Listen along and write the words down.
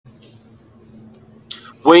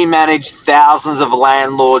We manage thousands of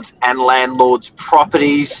landlords and landlords'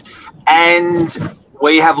 properties, and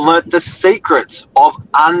we have learnt the secrets of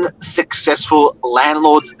unsuccessful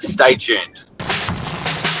landlords. Stay tuned.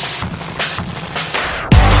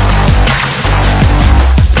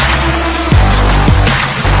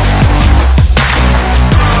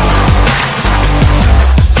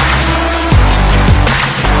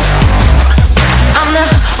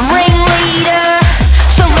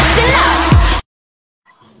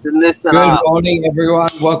 Listen Good up. morning, everyone.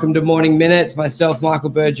 Welcome to Morning Minutes. Myself, Michael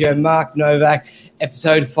Bergio, Mark Novak,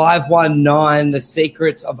 episode 519, The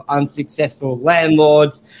Secrets of Unsuccessful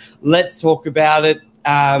Landlords. Let's talk about it.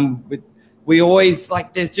 We always,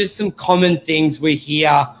 there's just some common things we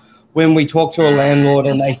hear when we talk to a landlord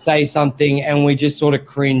and they say something and we just sort of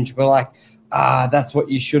cringe. We're like, that's what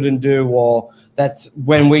you shouldn't do, or that's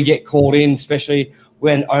when we get called in, especially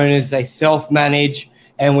when owners, they self-manage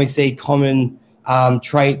and we see common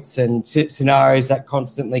traits and scenarios that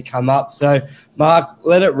constantly come up. So, Mark,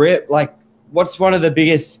 let it rip. What's one of the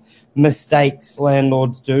biggest mistakes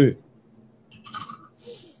landlords do?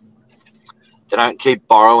 They don't keep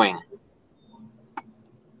borrowing.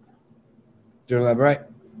 Do you elaborate?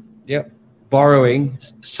 Yep. Borrowing.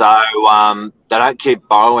 So they don't keep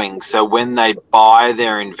borrowing. So when they buy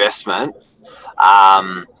their investment,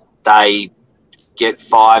 they get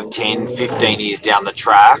 5, 10, 15 years down the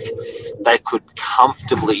track, they could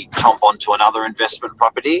comfortably chomp onto another investment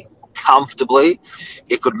property, comfortably.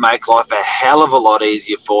 It could make life a hell of a lot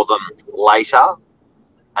easier for them later,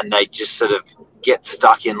 and they just sort of get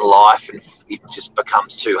stuck in life and it just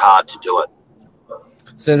becomes too hard to do it.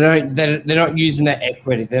 So they're not using their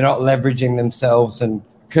equity. They're not leveraging themselves. And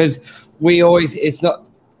because it's not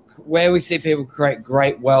where we see people create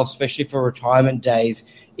great wealth, especially for retirement days,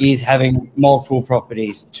 is having multiple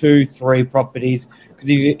properties, 2, 3 properties. Because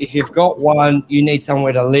if you've got one, you need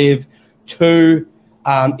somewhere to live. 2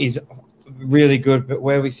 is really good, but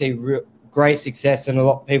where we see great success and a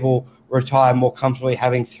lot of people retire more comfortably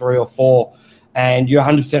having 3 or 4. And you're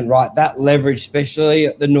 100% right. That leverage, especially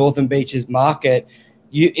at the Northern Beaches market,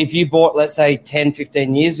 if you bought, let's say, 10,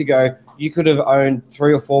 15 years ago, you could have owned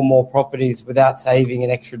 3 or 4 more properties without saving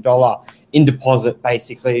an extra dollar in deposit,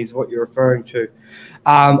 basically, is what you're referring to.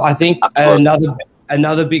 I think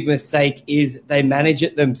another big mistake is they manage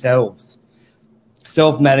it themselves.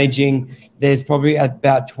 Self-managing, there's probably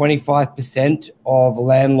about 25% of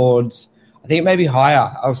landlords, I think it may be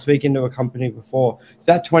higher. I was speaking to a company before. It's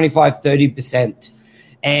about 25, 30%.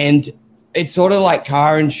 And it's sort of like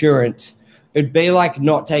car insurance. It'd be like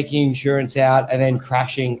not taking insurance out and then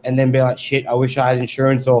crashing and then be like, shit, I wish I had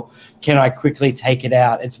insurance, or can I quickly take it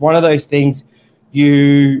out? It's one of those things of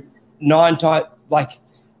a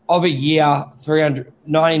year,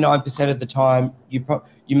 99% of the time, you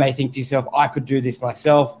may think to yourself, I could do this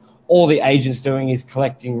myself. All the agent's doing is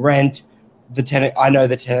collecting rent. The tenant, I know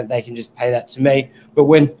the tenant, they can just pay that to me. But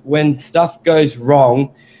when stuff goes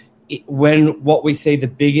wrong, what we see the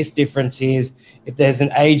biggest difference is if there's an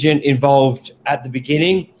agent involved at the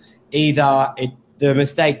beginning, either the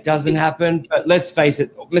mistake doesn't happen, but let's face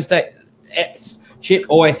it, shit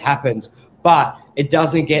always happens, but it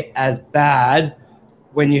doesn't get as bad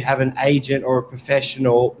when you have an agent or a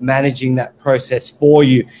professional managing that process for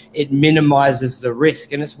you. It minimizes the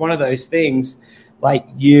risk, and it's one of those things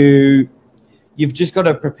you've just got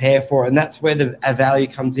to prepare for it, and that's where the value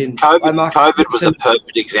comes in. COVID was a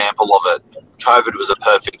perfect example of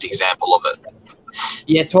it.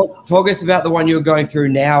 Yeah, talk us about the one you're going through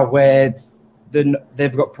now where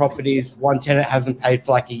they've got properties, one tenant hasn't paid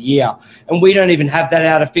for a year, and we don't even have that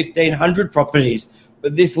out of 1,500 properties,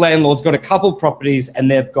 but this landlord's got a couple properties and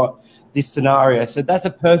they've got this scenario. So that's a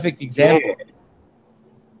perfect example. Yeah.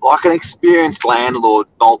 Like an experienced landlord,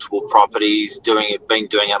 multiple properties, been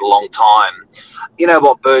doing it a long time. You know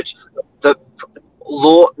what, Burge? The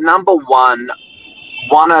law number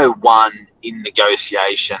 101 in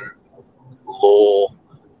negotiation law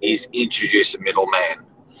is introduce a middleman.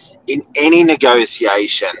 In any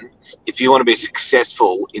negotiation, if you want to be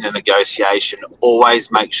successful in a negotiation, always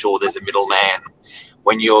make sure there's a middleman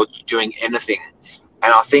when you're doing anything.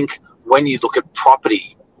 And I think when you look at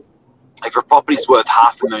property, if a property's worth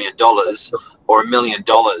 $500,000 or $1 million,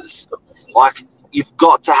 you've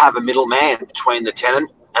got to have a middleman between the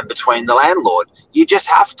tenant and between the landlord. You just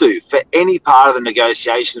have to, for any part of the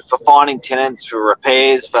negotiation, for finding tenants, for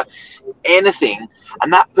repairs, for anything.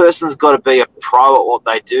 And that person's got to be a pro at what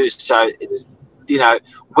they do. So,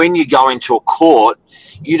 when you go into a court,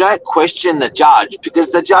 you don't question the judge,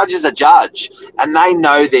 because the judge is a judge and they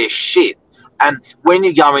know their shit. And when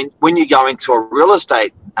you go into a real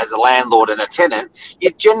estate as a landlord and a tenant,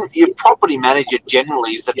 your property manager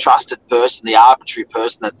generally is the trusted person, the arbitrary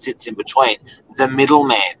person that sits in between, the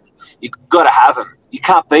middleman. You've got to have him. You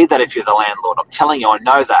can't be that if you're the landlord. I'm telling you, I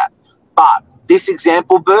know that. But this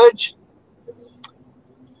example, Burge,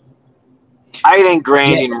 18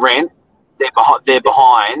 grand in rent, they're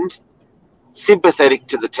behind, sympathetic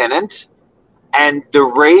to the tenant. And the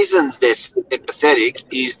reasons they're sympathetic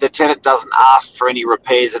is the tenant doesn't ask for any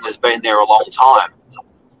repairs and has been there a long time.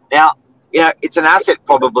 Now, it's an asset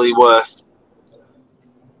probably worth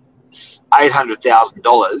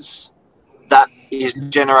 $800,000 that is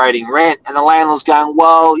generating rent, and the landlord's going,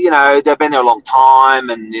 well, they've been there a long time,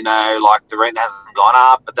 and like the rent hasn't gone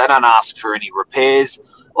up, but they don't ask for any repairs.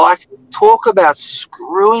 Like, talk about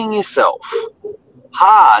screwing yourself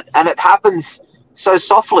hard, and it happens so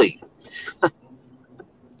softly.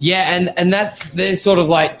 Yeah, and there's sort of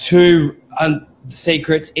like two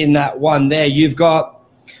secrets in that one there. You've got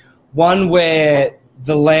one where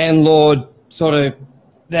the landlord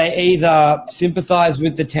they either sympathize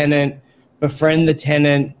with the tenant, befriend the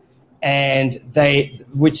tenant, and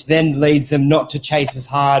which then leads them not to chase as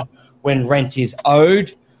hard when rent is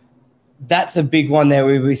owed. That's a big one there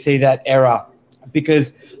where we see that error,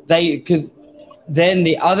 because then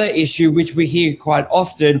the other issue, which we hear quite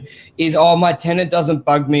often, is, my tenant doesn't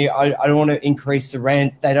bug me. I don't want to increase the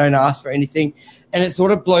rent. They don't ask for anything. And it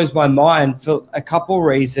sort of blows my mind for a couple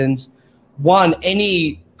reasons. One,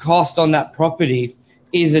 any cost on that property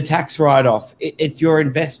is a tax write-off. It's your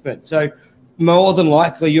investment. So more than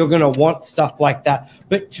likely you're going to want stuff like that.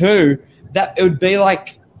 But two, that it would be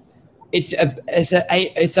like it's a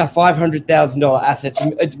 $500,000 asset.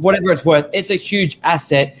 Whatever it's worth, it's a huge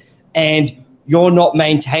asset, and you're not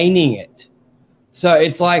maintaining it. So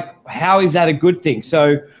it's like, how is that a good thing?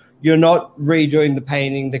 So you're not redoing the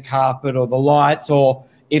painting, the carpet, or the lights, or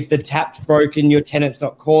if the tap's broken, your tenant's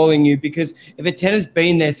not calling you. Because if a tenant's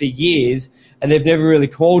been there for years and they've never really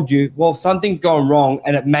called you, well, something's gone wrong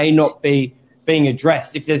and it may not be being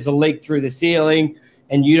addressed. If there's a leak through the ceiling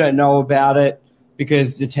and you don't know about it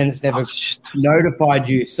because the tenant's never notified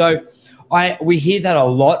you. So we hear that a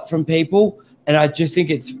lot from people, and I just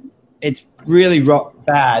think it's really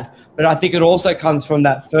bad. But I think it also comes from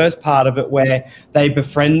that first part of it where they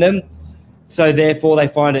befriend them. So therefore they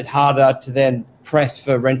find it harder to then press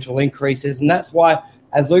for rental increases. And that's why,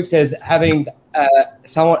 as Luke says, having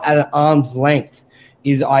someone at an arm's length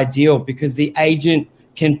is ideal, because the agent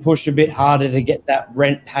can push a bit harder to get that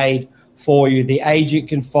rent paid for you. The agent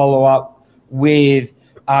can follow up with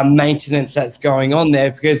maintenance that's going on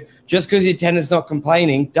there, because just because your tenant's not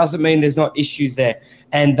complaining doesn't mean there's not issues there.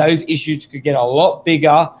 And those issues could get a lot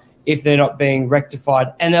bigger if they're not being rectified.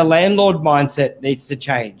 And the landlord mindset needs to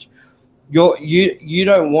change. You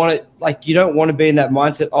don't want it, like, you don't want to be in that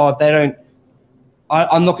mindset, if they don't,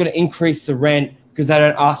 I'm not going to increase the rent because they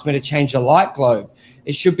don't ask me to change the light globe.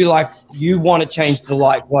 It should be like, you want to change the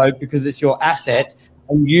light globe because it's your asset,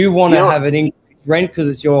 and you want to have an increased rent because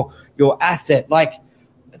it's your asset. Like,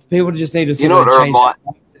 people just need to change that mindset.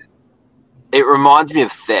 It reminds me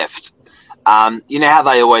of theft. You know how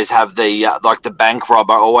they always have the bank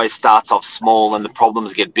robber always starts off small and the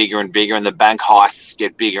problems get bigger and bigger and the bank heists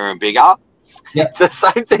get bigger and bigger? Yep. It's the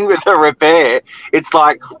same thing with the repair. It's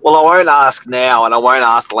like, well, I won't ask now and I won't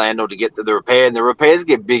ask the landlord to get to the repair, and the repairs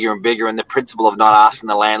get bigger and bigger, and the principle of not asking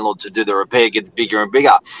the landlord to do the repair gets bigger and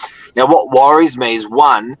bigger. Now, what worries me is,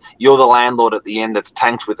 one, you're the landlord at the end that's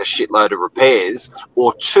tanked with a shitload of repairs,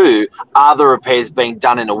 or two, are the repairs being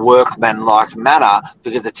done in a workmanlike manner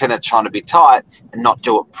because the tenant's trying to be tight and not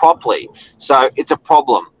do it properly? So it's a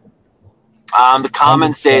problem.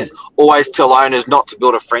 Carmen says, always tell owners not to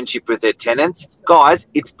build a friendship with their tenants. Guys,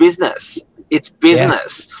 it's business. It's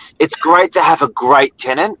business. Yeah. It's great to have a great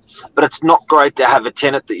tenant, but it's not great to have a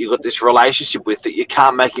tenant that you've got this relationship with that you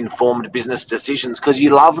can't make informed business decisions because you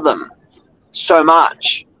love them so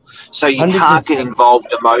much. So you 100%. Can't get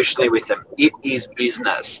involved emotionally with them. It is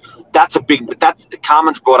business.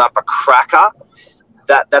 Carmen's brought up a cracker.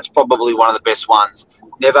 That's probably one of the best ones.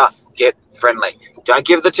 Never get friendly. Don't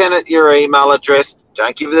give the tenant your email address.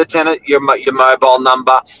 Don't give the tenant your mobile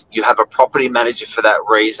number. You have a property manager for that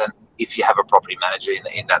reason, if you have a property manager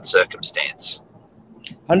in that circumstance.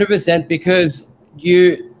 100%, because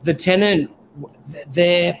the tenant,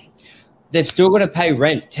 they're still going to pay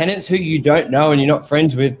rent. Tenants who you don't know and you're not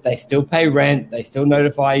friends with, they still pay rent. They still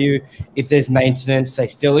notify you if there's maintenance. They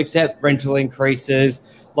still accept rental increases.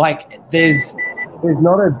 Like, there's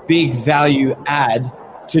not a big value add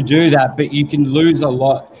to do that, but you can lose a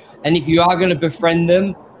lot. And if you are going to befriend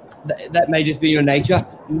them, that may just be your nature.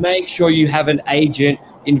 Make sure you have an agent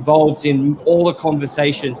involved in all the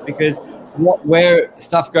conversations, because where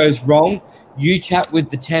stuff goes wrong, you chat with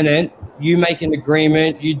the tenant, you make an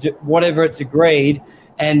agreement, you do whatever it's agreed,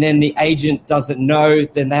 and then the agent doesn't know,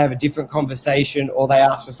 then they have a different conversation or they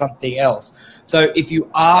ask for something else. So if you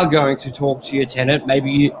are going to talk to your tenant,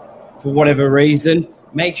 maybe you, for whatever reason,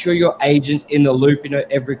 make sure your agent's in the loop in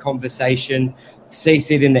every conversation,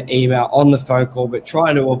 CC it in the email, on the phone call, but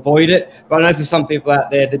trying to avoid it. But I know for some people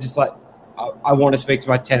out there, they're just like, I want to speak to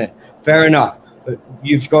my tenant. Fair enough, but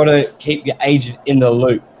you've got to keep your agent in the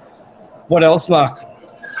loop. What else, Mark?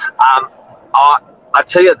 I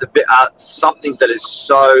tell you something that is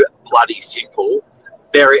so bloody simple,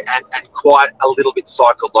 and quite a little bit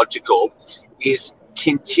psychological, is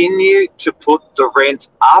continue to put the rent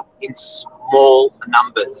up in small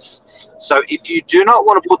numbers. So if you do not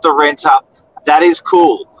want to put the rent up, that is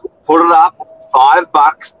cool. Put it up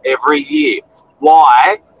 $5 every year.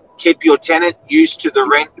 Why? Keep your tenant used to the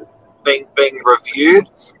rent being reviewed,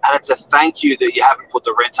 and it's a thank you that you haven't put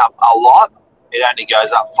the rent up a lot. It only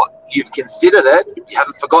goes up you've considered it, you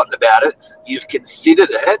haven't forgotten about it, you've considered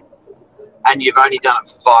it, and you've only done it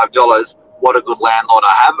for $5. What a good landlord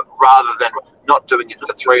I have, rather than not doing it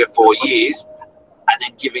for 3 or 4 years and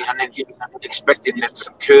then expecting them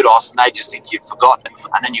some kudos, and they just think you've forgotten it,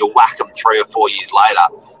 and then you whack them 3 or 4 years later.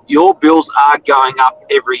 Your bills are going up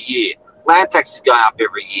every year. Land tax is going up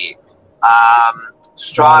every year.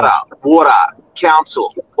 Strata, water,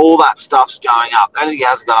 council, all that stuff's going up. The only thing that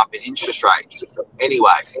hasn't gone up is interest rates. Anyway,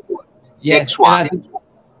 yes, next one. I think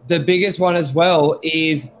the biggest one as well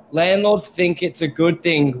is landlords think it's a good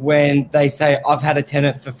thing when they say, I've had a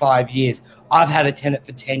tenant for 5 years. I've had a tenant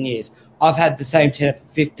for 10 years. I've had the same tenant for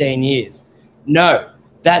 15 years. No,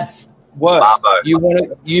 that's worse.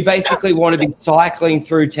 You basically want to be cycling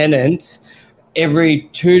through tenants every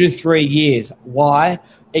 2 to 3 years. Why?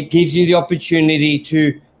 It gives you the opportunity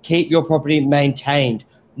to keep your property maintained.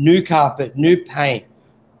 New carpet, new paint,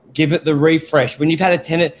 give it the refresh. When you've had a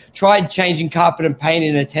tenant, try changing carpet and paint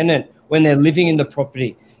in a tenant when they're living in the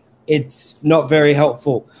property. It's not very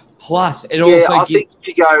helpful. Plus, it also I think if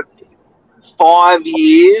you go 5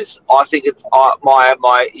 years, I think it's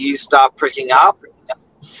my ears start pricking up.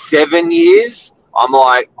 7 years, I'm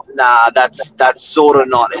like, nah, that's sort of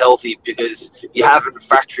not healthy, because you haven't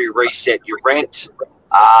factory reset your rent,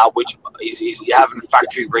 which is you haven't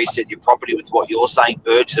factory reset your property with what you're saying,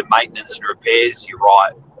 Burge, the maintenance and repairs. You're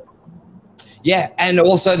right. Yeah, and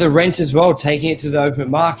also the rent as well, taking it to the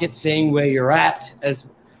open market, seeing where you're at,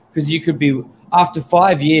 because you could be, after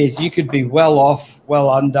 5 years, you could be well off, well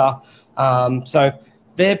under. So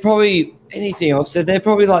they're probably, anything else, so they're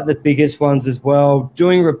probably like the biggest ones as well.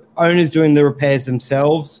 Owners doing the repairs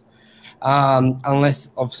themselves, unless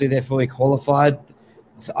obviously they're fully qualified.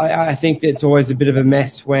 So I think that it's always a bit of a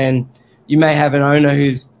mess when you may have an owner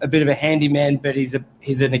who's a bit of a handyman, but he's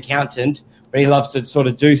an accountant, but he loves to sort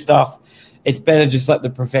of do stuff. It's better just let the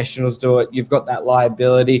professionals do it. You've got that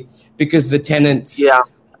liability, because the tenants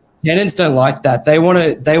don't like that. They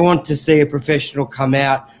want to see a professional come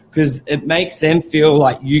out, because it makes them feel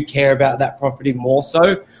like you care about that property more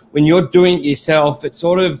so. When you're doing it yourself, it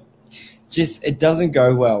sort of it doesn't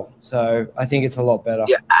go well. So I think it's a lot better.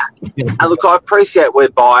 Yeah. And look, I appreciate we're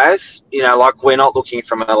biased. Like, we're not looking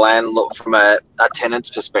from a tenant's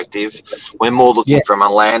perspective. We're more looking from a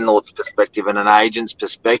landlord's perspective and an agent's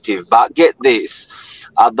perspective. But get this,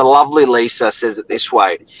 the lovely Lisa says it this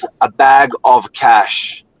way: a bag of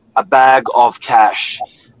cash,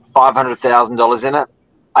 $500,000 in it,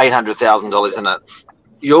 $800,000 in it.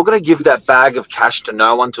 You're going to give that bag of cash to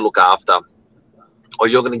no one to look after, or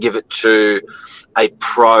you're going to give it to a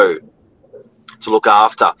pro to look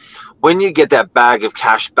after. When you get that bag of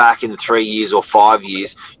cash back in 3 years or 5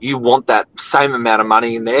 years, you want that same amount of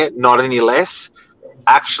money in there, not any less.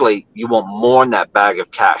 Actually, you want more in that bag of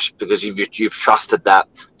cash, because you've trusted that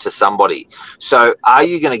to somebody. So are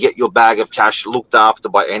you going to get your bag of cash looked after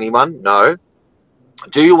by anyone? No.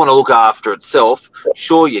 Do you want to look after itself?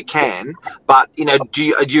 Sure, you can. But,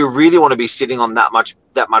 do you really want to be sitting on that much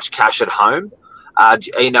cash at home? And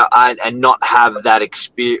not have that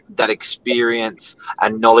experience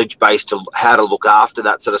and knowledge base to how to look after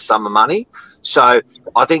that sort of sum of money. So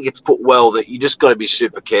I think it's put well that you just got to be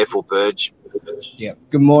super careful, Burge. Yeah.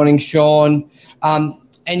 Good morning, Sean. And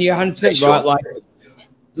you're 100% right. Like,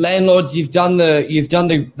 landlords, you've done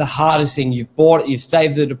the hardest thing. You've bought it. You've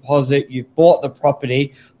saved the deposit. You've bought the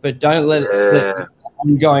property, but don't let it slip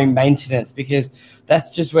ongoing maintenance, because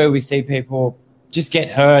that's just where we see people just get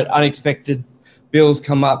hurt, unexpected bills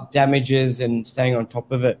come up, damages, and staying on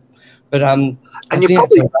top of it. But and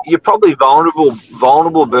you're probably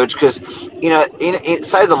vulnerable, Burge, because in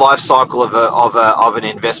say the life cycle of an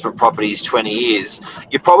investment property is 20 years.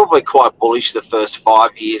 You're probably quite bullish the first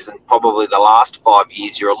 5 years, and probably the last 5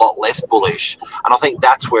 years you're a lot less bullish. And I think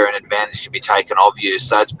that's where an advantage can be taken of you.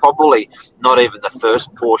 So it's probably not even the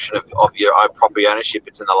first portion of your own property ownership;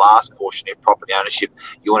 it's in the last portion of your property ownership.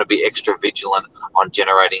 You want to be extra vigilant on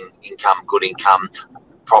generating income, good income,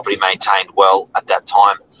 property maintained well at that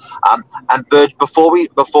time. And Burge, before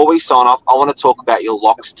we sign off, I want to talk about your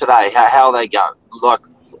locks today. How they go? Like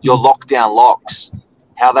your lockdown locks.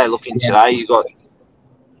 How are they looking today? You got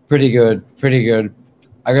pretty good.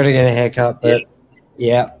 I got to get a haircut, but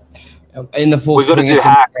yeah, in the full. We've got to do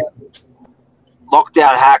hacks,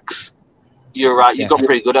 lockdown hacks. You got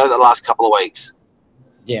pretty good over the last couple of weeks.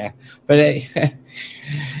 Yeah, but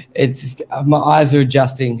it's my eyes are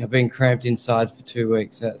adjusting. I've been cramped inside for 2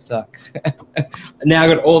 weeks. That sucks. Now I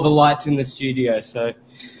got all the lights in the studio, so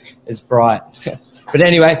it's bright. But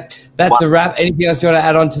anyway, that's a wrap. Anything else you want to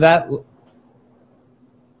add on to that?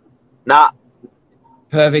 Nah.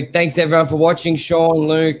 Perfect. Thanks everyone for watching. Sean,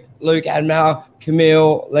 Luke, Admal,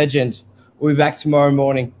 Camille, legend. We'll be back tomorrow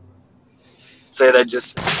morning. See you then.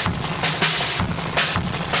 Just.